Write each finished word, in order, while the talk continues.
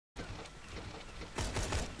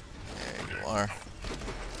are.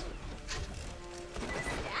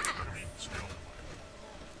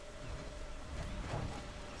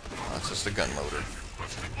 Oh, it's just a gun loader.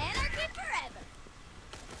 Anarchy forever.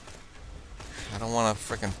 I don't want to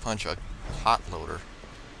frickin' punch a hot loader.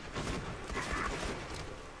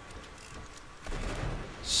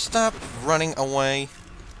 Stop running away.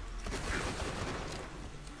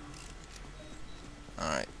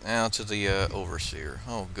 Alright, now to the overseer.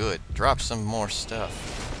 Oh good, drop some more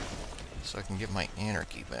stuff so I can get my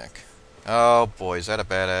anarchy back. Oh boy, is that a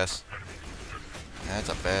badass? That's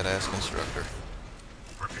a badass constructor.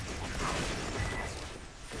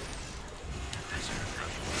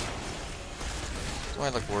 Do I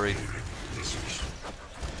look worried?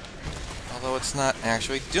 Although it's not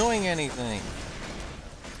actually doing anything.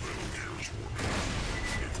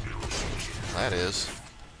 That is.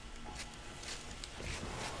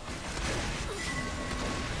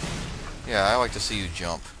 Yeah, I like to see you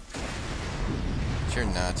jump. But you're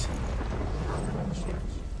not.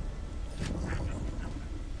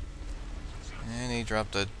 And he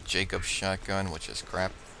dropped a Jacob's shotgun, which is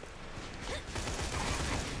crap.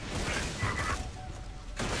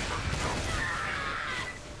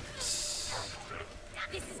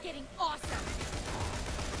 This is getting awesome.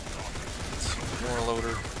 More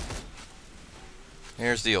loader.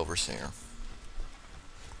 Here's the overseer.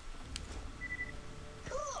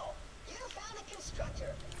 Cool! You found a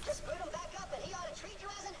constructor. Just boot him back up and he ought to treat you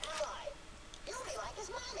as an ally. You'll be like his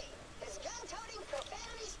mommy. His gun-toting,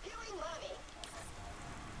 profanity-spewing mommy.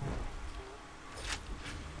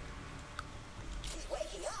 He's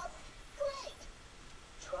waking up? Great!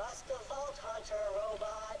 Trust the Vault Hunter,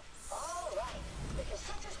 robot. All right. The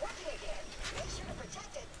constructor's working again. Make sure to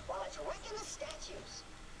protect it while it's wrecking the statues.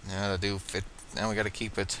 Now we got to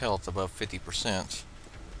keep its health above 50%,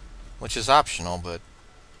 which is optional, but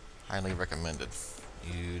highly recommended.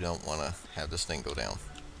 You don't want to have this thing go down.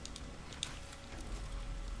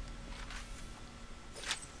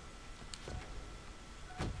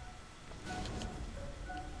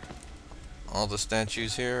 All the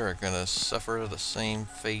statues here are going to suffer the same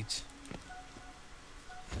fate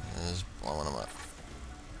as blowing them up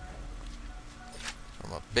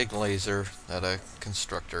from a big laser that a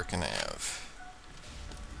constructor can have.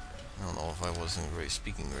 I don't know if I wasn't really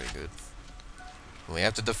speaking very good. We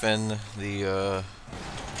have to defend the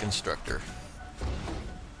constructor.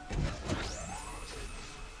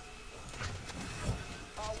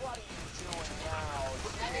 What are you doing now?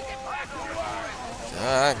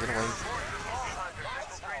 Ah, get away.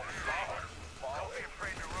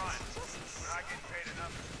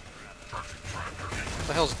 What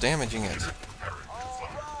the hell's damaging it?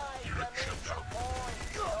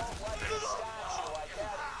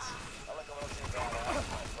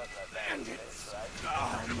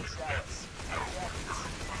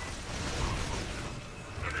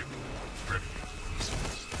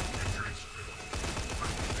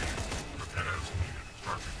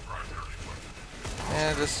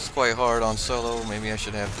 Yeah, this is quite hard on solo. Maybe I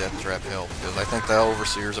should have Death Trap help, because I think the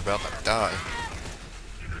Overseer's about to die.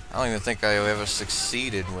 I don't even think I ever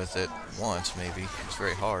succeeded with it once, maybe. It's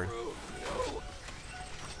very hard.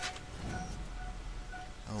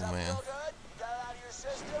 Oh, man.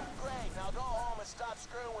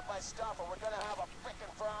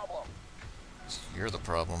 You're the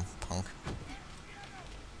problem, punk.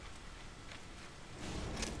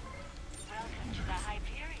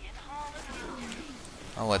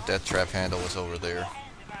 I'll let Death Trap handle what's over there.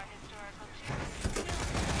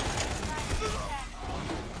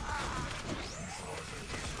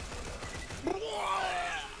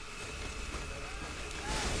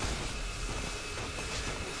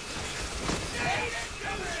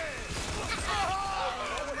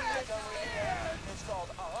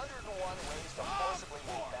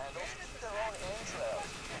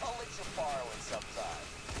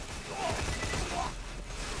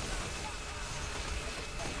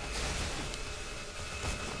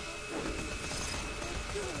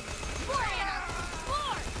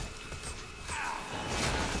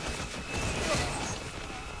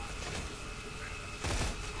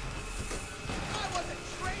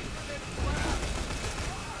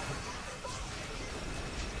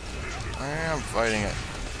 I'm fighting it.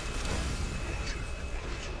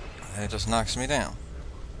 And it just knocks me down.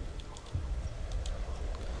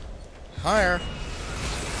 Higher.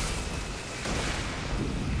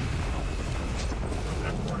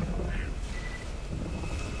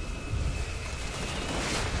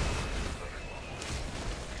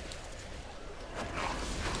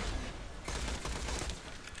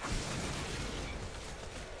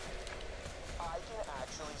 I can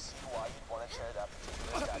actually see why you'd want to tear that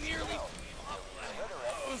particular statue down. The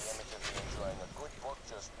image of the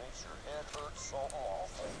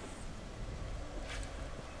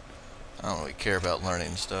I don't really care about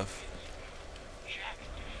learning stuff.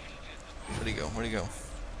 Where'd he go? Where'd he go?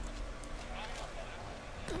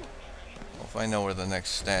 Well, if I know where the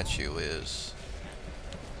next statue is,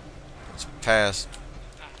 it's past.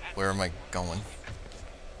 Where am I going?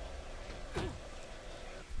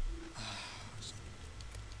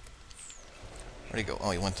 Where'd he go?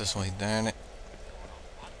 Oh, he went this way. Darn it.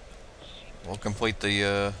 We'll complete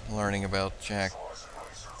the learning about Jack.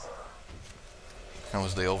 That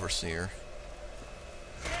was the overseer.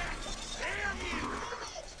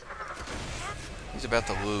 He's about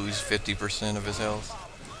to lose 50% of his health.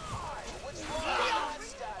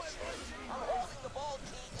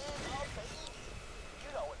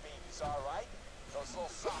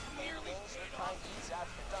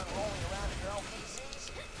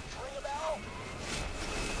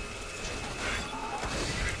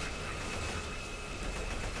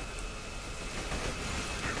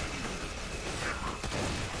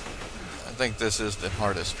 I think this is the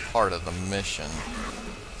hardest part of the mission,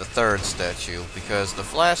 the third statue, because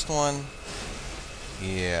the last one,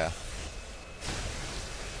 yeah.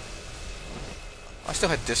 I still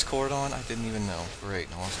had Discord on? I didn't even know. Great,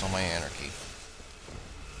 I lost all my anarchy.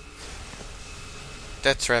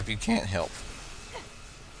 Death Trap, you can't help.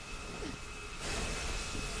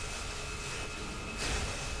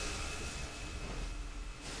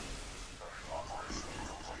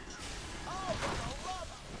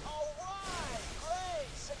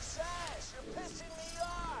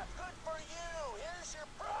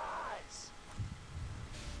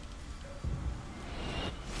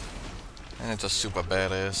 And it's a super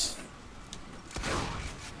badass.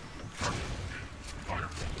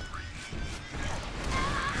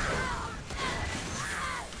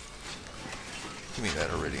 Give me that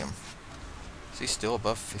iridium. Is he still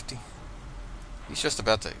above 50? He's just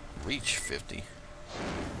about to reach 50.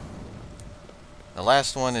 The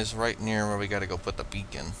last one is right near where we gotta go put the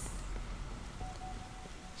beacon.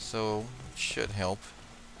 So, it should help.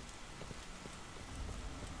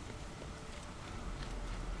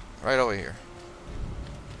 Right over here.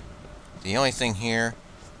 The only thing here,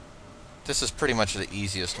 this is pretty much the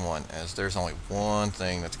easiest one, as there's only one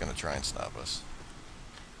thing that's going to try and stop us.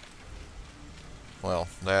 Well,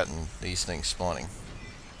 that and these things spawning.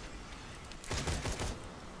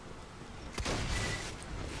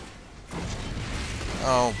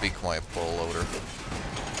 Oh, be quiet, bull loader.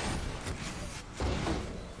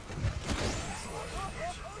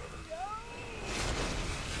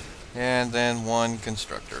 And then one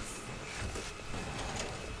constructor.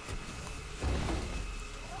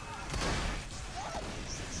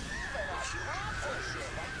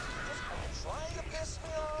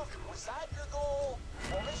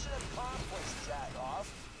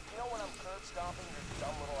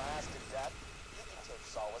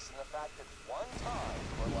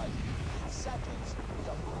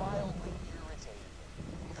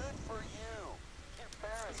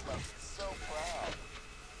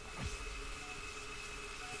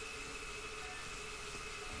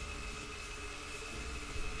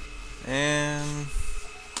 And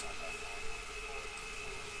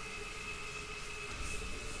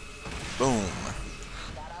boom.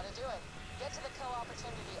 That ought to do it. Get to the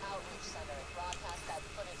Co-Opportunity Outreach Center and broadcast that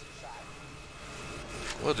footage you shot.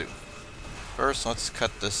 Will do. First, let's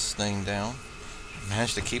cut this thing down.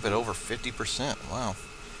 Managed to keep it over 50%. Wow.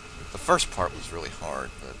 The first part was really hard,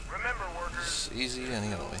 but Remember, workers, it's easy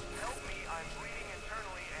anyway. help me. I'm bleeding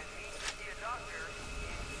internally and need to see a doctor.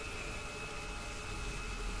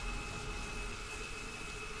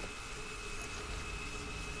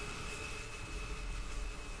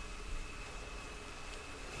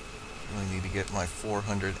 I need to get my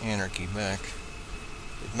 400 anarchy back.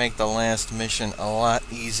 It'd make the last mission a lot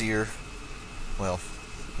easier. Well,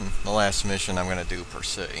 the last mission I'm going to do per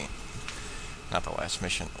se. Not the last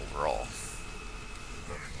mission overall.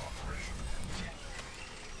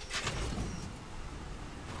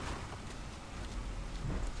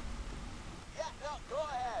 Yeah, no, go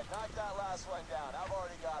ahead. Knock that last one down. I've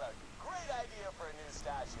already got a great idea for a new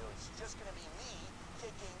statue. It's just gonna be me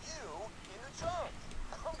kicking you in the trunk.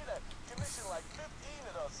 I'm gonna commission like 15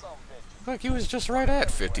 of those sumbitches. Look, he was just right at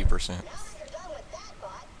 50%. Now that you're done with that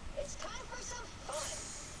bot, it's time for some fun.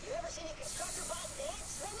 You ever seen a constructor bot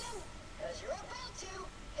dance, Minion? Because you're about to.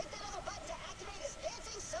 Hit that other button to activate his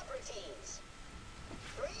dancing subroutines.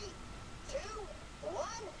 3, 2, 1,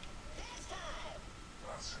 dance time!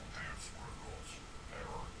 That's dance miracles.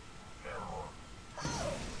 Error. Error.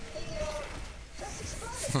 Oh, he, just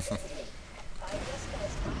exploded, didn't he? I guess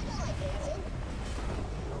guys kinda like dancing.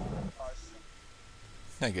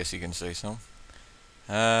 I guess you can say so.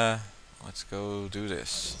 Let's go do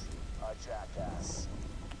this. A jackass.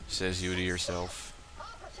 Says you to yourself.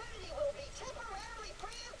 Opportunity will be temporarily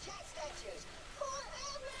free of Jack statues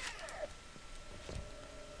forever.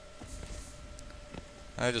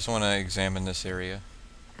 I just want to examine this area.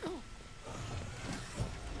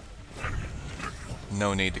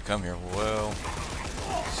 No need to come here. Well,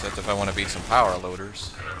 except if I want to beat some power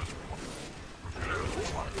loaders.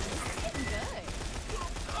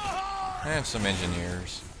 And some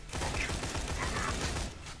engineers.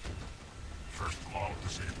 First blood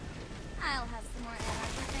this evening. I'll have some more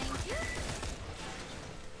energy, thank you.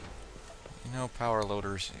 You know, power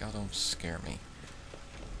loaders, y'all don't scare me.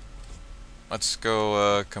 Let's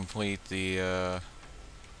go complete the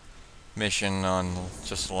mission on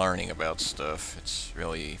just learning about stuff. It's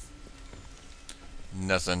really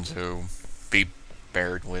nothing to be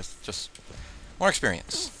bared with, just more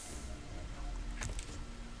experience.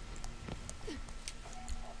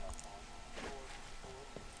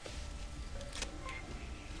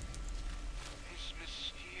 This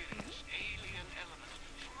mysterious alien element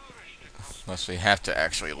flourished across Unless we have to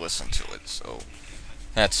actually listen to it, so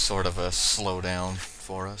that's sort of a slowdown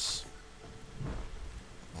for us.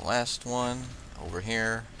 Last one, over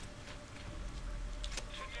here.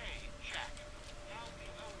 today. Jack, now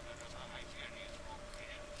the owner of a Hyperion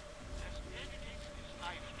corporation, has dedicated his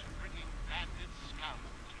life to bringing bandit scum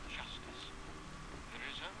to justice.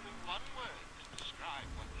 There is only one word to describe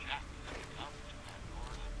what Jack has become to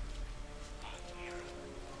Pandora: a hero.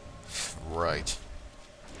 Right.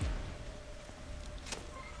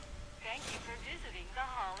 Thank you for visiting the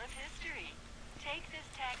Hall of History. Take this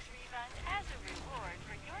tax refund as a reward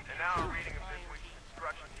for your And now a reading of this loyalty. week's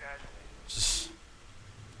construction casualties. Just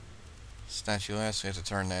statue S, we have to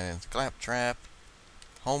turn that into Claptrap.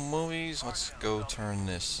 Home movies, let's go turn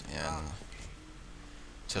this in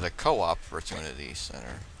to the Co-Opportunity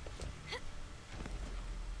Center.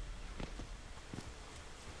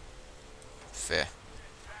 Feh.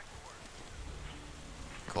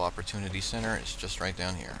 Co-Opportunity Center is just right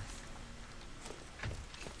down here.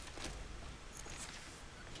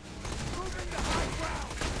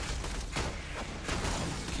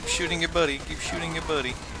 Keep shooting your buddy, keep shooting your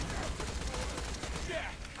buddy.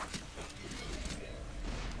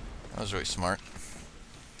 That was really smart.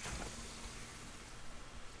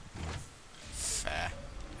 Fah.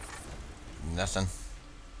 Nothing.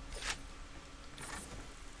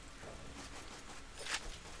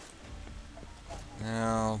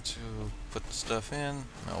 Now to put the stuff in.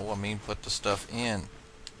 No, I mean put the stuff in.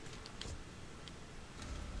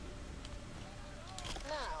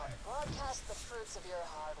 Now, broadcast the fruits of your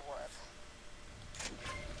hard work.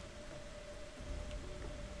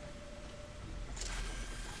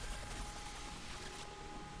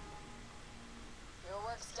 Your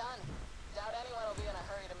work's done. Doubt anyone will be in a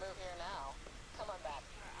hurry to move here now. Come on back.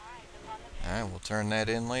 Your eyes upon the Alright, we'll turn that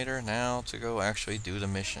in later. Now to go actually do the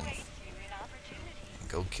mission. place you in opportunity.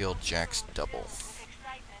 Go kill Jack's double. With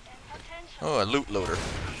excitement and potential. Oh, a loot loader.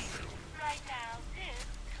 Right now, this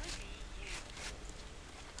could be you.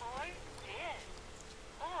 Or this.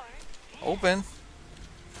 Or this. Open.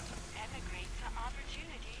 Emigrate to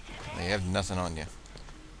opportunity today. They have nothing on you.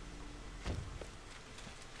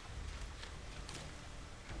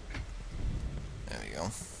 There we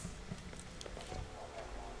go.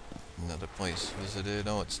 Another place visited.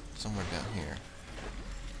 Oh, it's somewhere down here.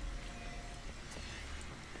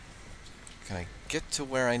 Can I get to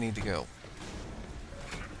where I need to go?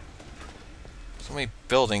 So many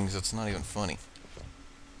buildings, it's not even funny.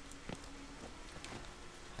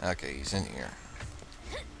 Okay, he's in here.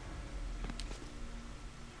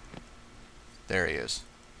 There he is.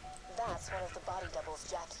 That's one of the body doubles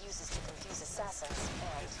Jack uses to confuse assassins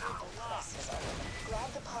and impress his own.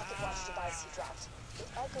 Grab the pocket watch device he dropped. It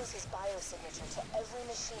echoes his biosignature to every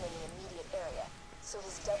machine in the immediate area, so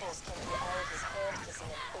his doubles can do all of his hand kissing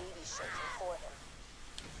and baby shaking for him.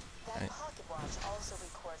 That pocket watch also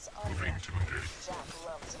records audio. Jack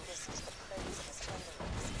loves to listen to the praise of his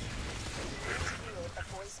underlings. Create a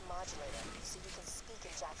voice modulator so you can speak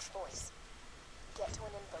in Jack's voice. Get to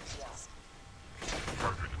an info kiosk.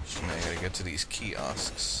 So now I gotta get to these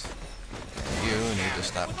kiosks. And you need to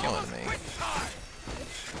stop killing me.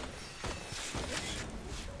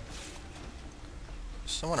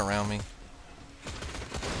 Someone around me.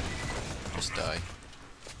 Just die.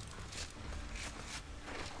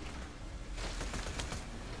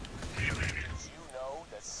 Did you know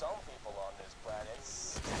that some people on this planet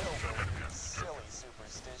still believe in silly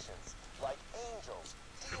superstitions, like angels,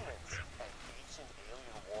 demons, and ancient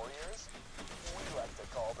alien warriors? We like to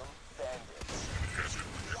call them bandits.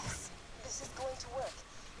 Yes, this is going to work.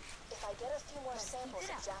 If I get a few more samples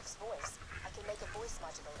of Jack's voice, I can make a voice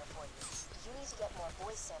modulator for you. You need to get more more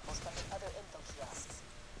voice samples from the other info kiosks.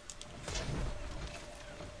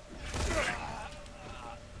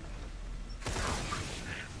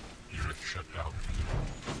 Unit shut down.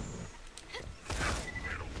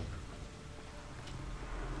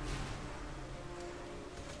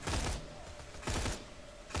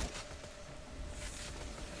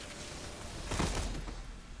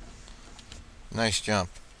 Nice jump.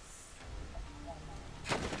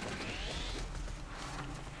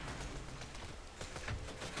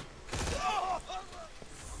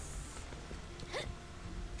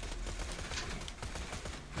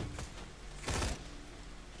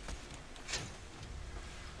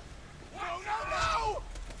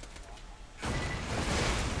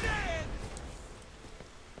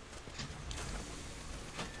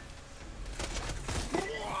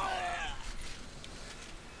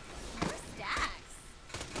 Stacks.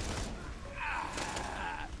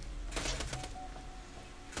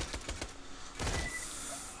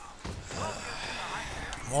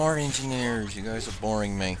 More engineers, you guys are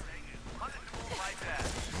boring me.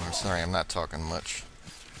 I'm sorry, I'm not talking much.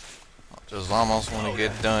 Just almost want to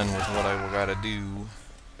get done with what I gotta do.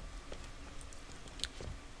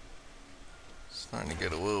 Starting to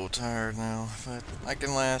get a little tired now, but I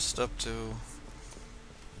can last up to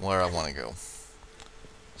where I want to go.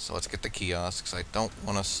 So let's get the kiosks. I don't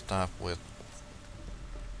want to stop with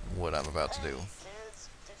what I'm about to do. Kids,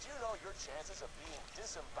 did you know your chances of being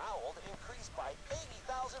disemboweled increased by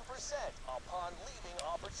 80,000% upon leaving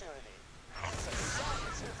opportunity? It's a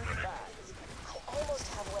scientific fact. I almost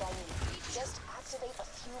have what I need. Just activate a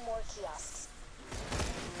few more kiosks.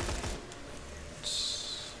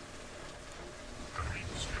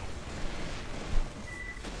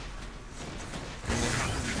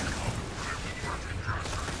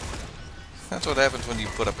 That's what happens when you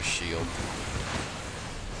put up a shield.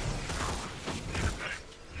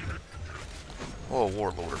 Oh, a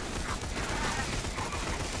warlord.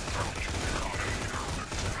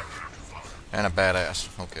 And a badass.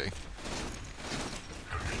 Okay.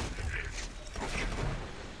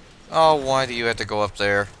 Oh, why do you have to go up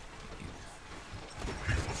there?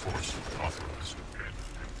 Lethal force authorized.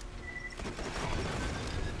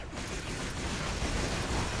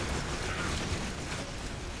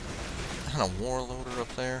 And a warlord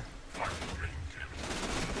up there?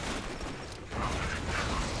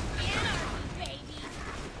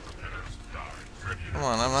 Come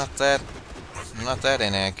on, I'm not that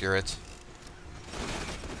inaccurate.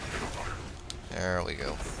 There we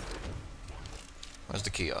go. Where's the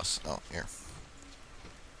kiosk? Oh, here.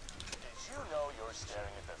 Did you know you're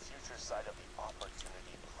staring at the future side of the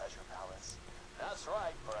Opportunity Pleasure Palace? That's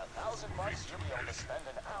right. For $1,000, you'll be able to spend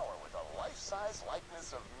an hour with a life-size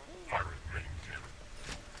likeness of me. Pirate main cannon.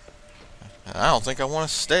 I don't think I want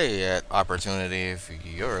to stay at Opportunity if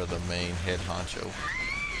you're the main head honcho.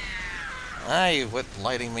 Aye, quit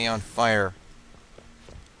lighting me on fire.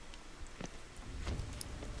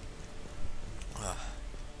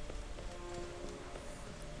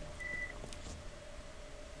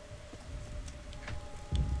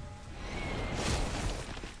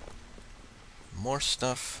 More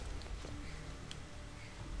stuff.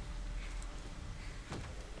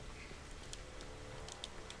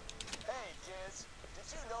 Hey, kids. Did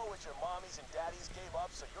you know what your mommies and daddies gave up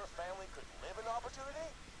so your family could live in Opportunity?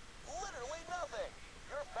 Literally nothing.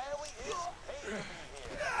 Your family is paid to be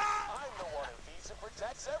here. I'm the one who feeds and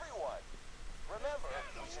protects everyone. Remember,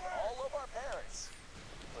 we should all love our parents,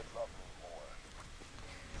 but love me more.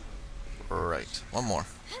 Right. One more.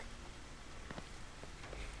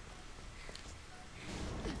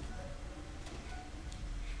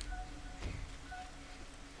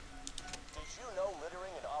 Did you know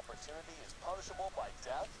littering in Opportunity is punishable by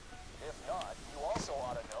death? If not, you also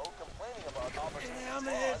ought to know complaining about Opportunity's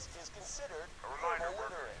laws is considered A reminder, verbal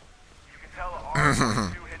workers. littering. You can tell a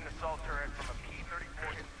R2 hidden assault turret from a P-34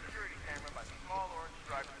 hidden security camera by the small orange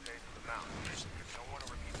stripe at the base of the mountain. If you don't want to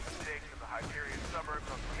repeat the mistakes of the Hyperion suburbs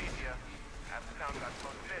on Prometheus, as the town got so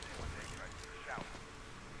fit when they tried to shout.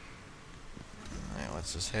 Alright,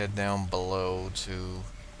 let's just head down below to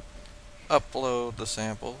upload the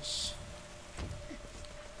samples.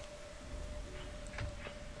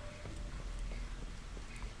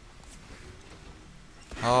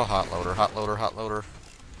 Oh, hot loader, hot loader, hot loader.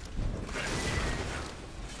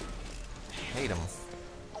 Hate him.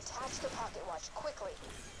 Attach the pocket watch quickly.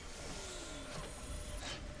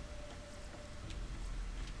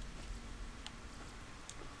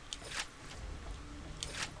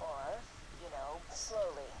 Or,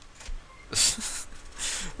 slowly.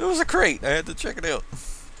 It was a crate. I had to check it out.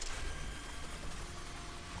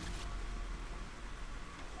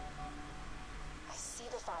 I see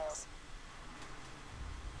the files.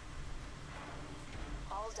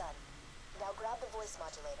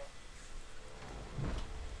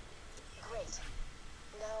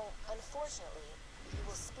 Unfortunately, you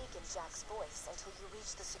will speak in Jack's voice until you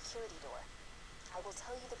reach the security door. I will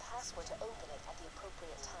tell you the password to open it at the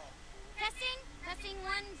appropriate time. Testing? Testing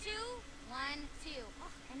 1, 2. 1, 2.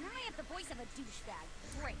 And now I have the voice of a douchebag.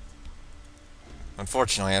 Great.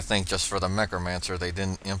 Unfortunately, I think just for the Necromancer, they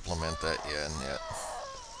didn't implement that yet. You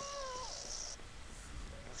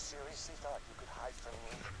seriously thought you could hide from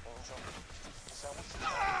me, Angel? Is that what you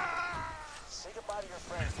thought? Say goodbye to your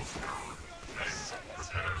friends.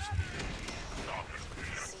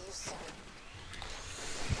 See you soon.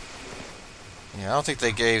 Yeah, I don't think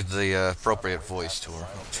they gave the appropriate voice to her.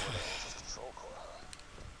 Control core, huh?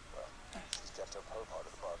 Well, she's kept up her part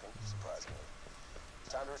of the bargain, surprisingly.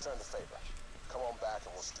 Time to return the favor. Come on back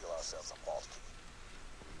and we'll steal ourselves a vault key.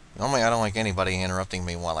 Normally, I don't like anybody interrupting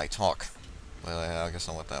me while I talk. But I guess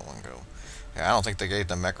I'll let that one go. Yeah, I don't think they gave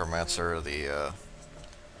the Necromancer the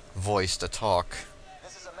voice to talk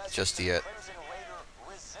This is a message just to yet. Crimson Raider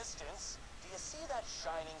resistance. Do you see that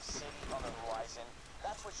shining city on the horizon?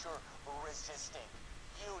 That's what you're resisting.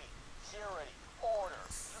 Beauty, purity, order.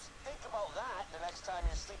 Just think about that the next time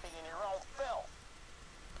you're sleeping in your own filth.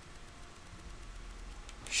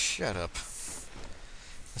 Shut up.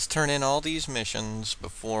 Let's turn in all these missions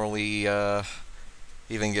before we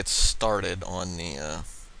even get started on the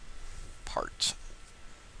part.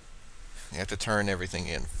 You have to turn everything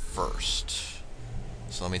in first.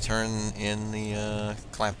 So let me turn in the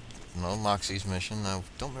Moxie's mission. I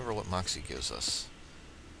don't remember what Moxie gives us.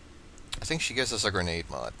 I think she gives us a grenade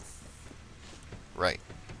mod. Right.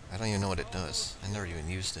 I don't even know what it does. I never even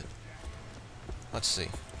used it. Let's see.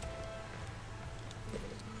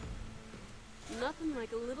 Nothing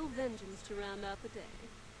like a little vengeance to round out the day.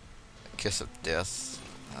 A kiss of death.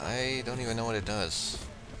 I don't even know what it does.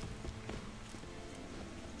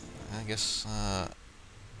 I guess,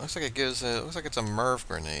 looks like it gives looks like it's a Merv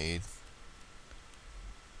grenade.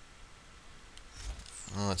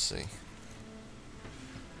 Well, let's see.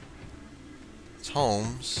 It's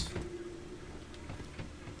Holmes.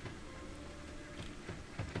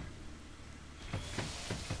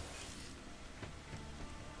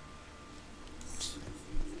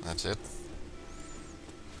 That's it.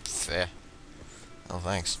 Fair. Oh,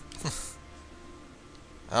 thanks.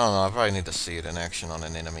 I don't know, I probably need to see it in action on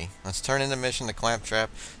an enemy. Let's turn in the mission to Claptrap.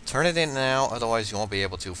 Turn it in now, otherwise you won't be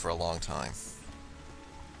able to for a long time.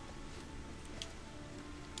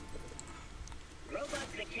 Robots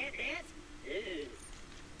that can't dance?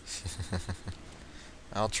 Ew.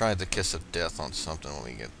 I'll try the kiss of death on something when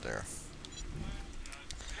we get there.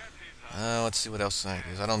 Let's see what else I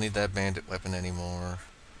use. I don't need that bandit weapon anymore.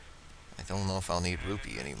 I don't know if I'll need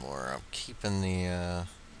rupee anymore. I'm keeping the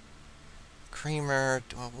creamer.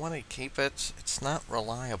 Do I want to keep it? It's not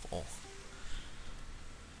reliable.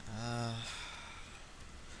 I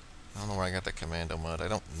don't know where I got the commando mod. I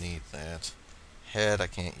don't need that. Head I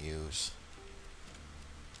can't use.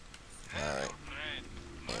 Alright.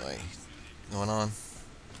 Anyway, going on.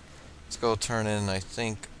 Let's go turn in, I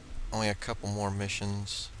think, only a couple more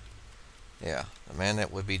missions. Yeah, the man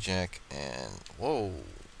that would be Jack, and whoa.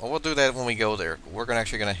 Well, we'll do that when we go there. We're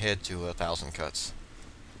actually gonna head to 1,000 Cuts.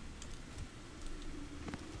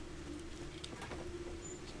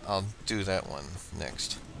 I'll do that one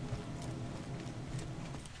next.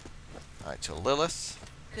 Alright, to Lilith.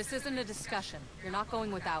 This isn't a discussion. You're not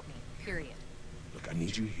going without me, period. Look, I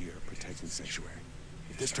need you here protecting Sanctuary.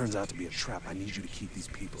 If this turns out to be a trap, I need you to keep these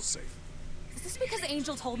people safe. Is this because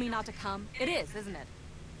Angel told me not to come? It is, isn't it?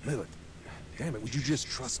 Lilith, damn it, would you just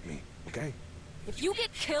trust me, okay? If you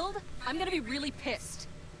get killed, I'm gonna be really pissed.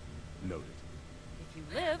 Noted. If you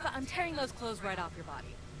live, I'm tearing those clothes right off your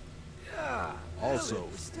body. Yeah. Also,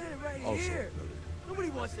 Lilith, we're standing right also here. noted. Nobody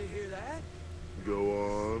wants to hear that.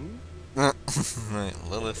 Go on. Right,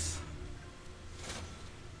 Lilith.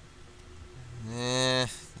 Yeah.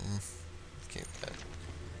 Keep that.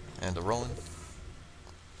 And the Roland.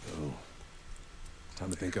 Oh. Time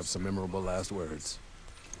to think of some memorable last words.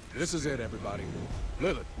 This is it, everybody.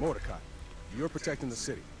 Lilith, Mordecai, you're protecting the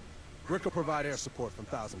city. Rick will provide air support from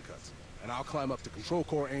 1,000 Cuts, and I'll climb up to Control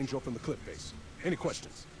Core Angel from the cliff face. Any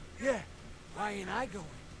questions? Yeah. Why ain't I going?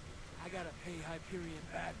 I gotta pay Hyperion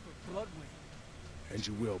back for Bloodwing. And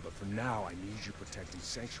you will, but for now, I need you protecting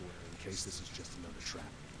Sanctuary in case this is just another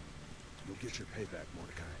trap. You'll get your payback,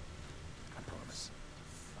 Mordecai. I promise.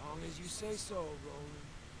 Long as you say so, Roland.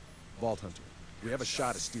 Vault Hunter, we have a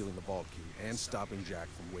shot at stealing the vault key and stopping Jack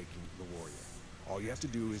from waking the warrior. All you have to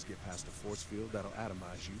do is get past a force field that'll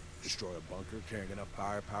atomize you, destroy a bunker carrying enough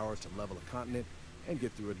firepower to level a continent, and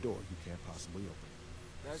get through a door you can't possibly open.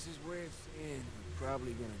 That's his way of saying we're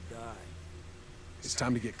probably gonna die. It's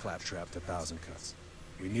time to get Claptrap to 1,000 Cuts.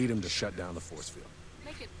 We need him to shut down the force field.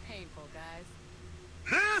 Make it painful, guys.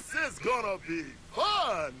 This is gonna be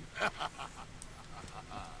fun!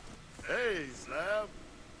 Hey, Slab.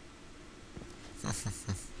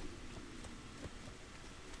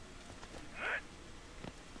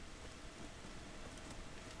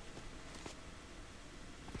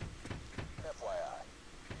 FYI,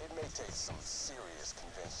 it may take some serious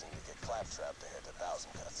convincing to get Claptrap to hit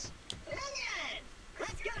 1,000 cuts. Minion!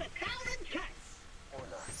 Let's go to 1,000 cuts! Or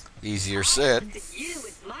not. Easier said. You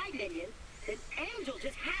is my minion, and Angel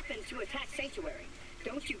just happened to attack Sanctuary.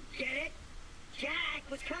 Don't you get it? Jack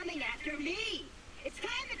was coming after me. It's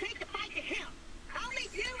time to take the fight to him. I'll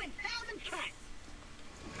meet you in 1,000 cuts.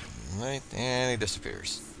 Right, and he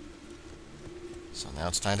disappears. So now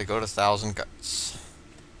it's time to go to 1,000 Cuts,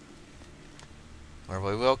 where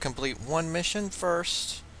we will complete one mission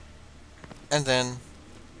first, and then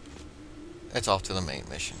it's off to the main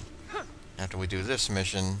mission. After we do this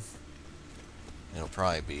mission, it'll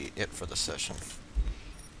probably be it for the session.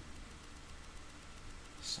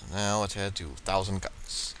 So now let's head to 1,000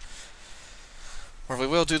 Cuts, where we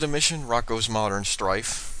will do the mission Rocco's Modern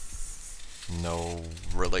Strife. No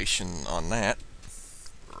relation on that.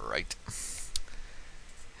 Right.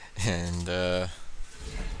 And,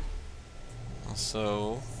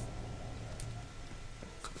 also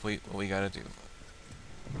complete what we gotta do.